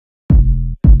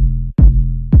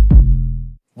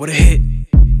What a hit.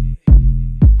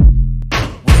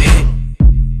 What a hit.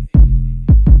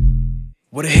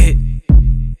 What a hit.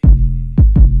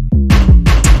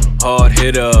 Hard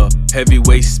hitter,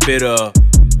 heavyweight spitter,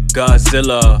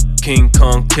 Godzilla, King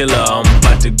Kong killer. I'm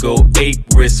about to go ape,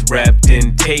 wrist wrapped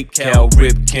in tape. Cal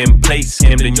Ripken Plates,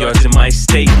 Camden yards in my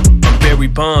state. I'm Barry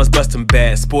Bonds, bustin'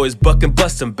 bad, boys bucking,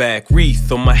 bustin' back.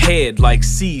 Wreath on my head like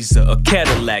Caesar, a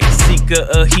Cadillac. Seaker,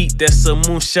 a heat, that's a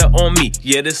moonshot on me.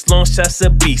 Yeah, this long shot's a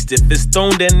beast. If it's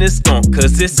thrown, then it's gone,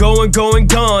 cause it's going,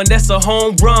 gone. That's a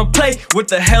home run play. What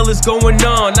the hell is going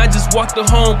on? I just walked the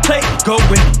home plate.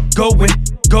 Going,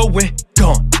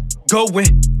 gone.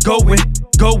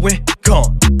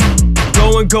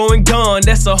 Going, gone.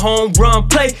 That's a home run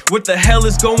play. What the hell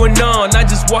is going on? I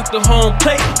just walked the home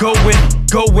plate.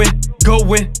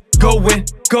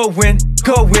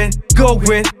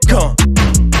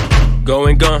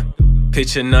 Going, gone.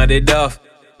 Picture nodded off.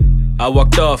 I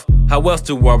walked off. How else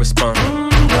do I respond?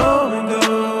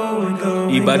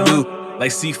 Badu,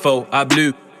 like C4, I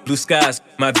blue skies,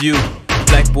 my view.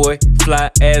 Black boy, fly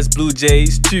as Blue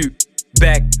Jays too.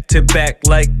 Back to back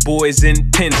like boys in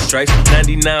pinstripes.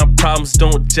 99 problems,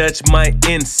 don't judge my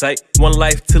insight. One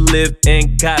life to live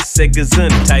and God said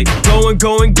Gesundheit.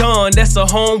 Going, gone, that's a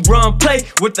home run play.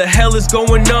 What the hell is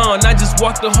going on? I just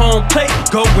walked the home plate.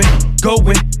 Going,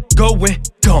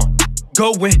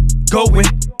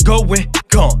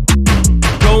 gone.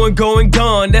 Going,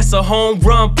 gone, that's a home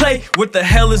run play. What the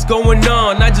hell is going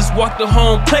on? I just walked the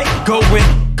home plate. Going,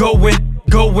 gone.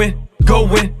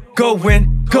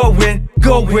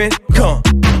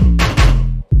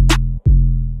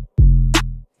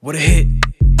 What a hit.